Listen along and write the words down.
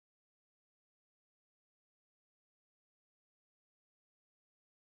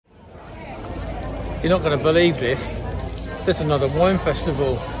You're not going to believe this. There's another wine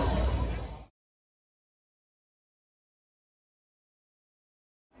festival.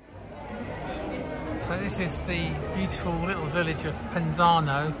 So this is the beautiful little village of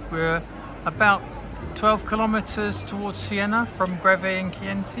Panzano. We're about 12 kilometers towards Siena from Greve and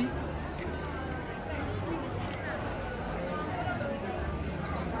Chianti.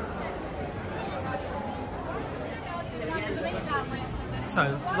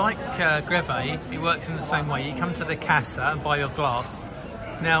 So, like Greve, it works in the same way. You come to the Casa and buy your glass.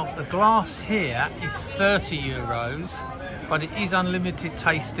 Now, the glass here is 30 euros, but it is unlimited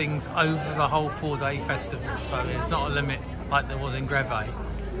tastings over the whole 4-day festival. So, there's not a limit like there was in Greve.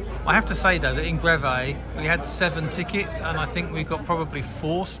 I have to say, though, that in Greve, we had 7 tickets, and I think we got probably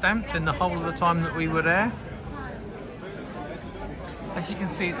 4 stamped in the whole of the time that we were there. As you can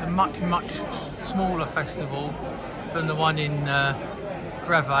see, it's a much, much smaller festival than the one in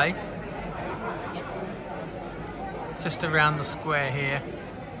Greve, just around the square here.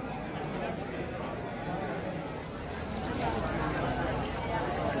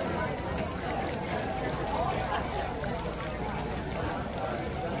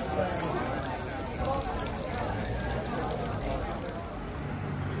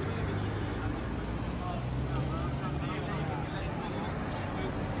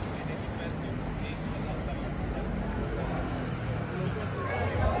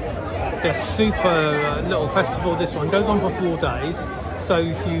 They're super little festival. This one goes on for 4 days. So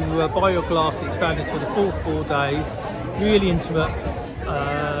if you buy your glass, it's valid for the full 4 days. Really intimate.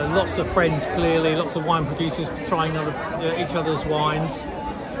 Lots of friends, clearly. Lots of wine producers trying each other's wines.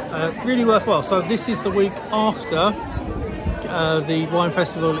 Really worthwhile. So this is the week after the wine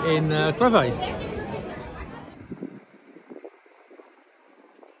festival in Greve.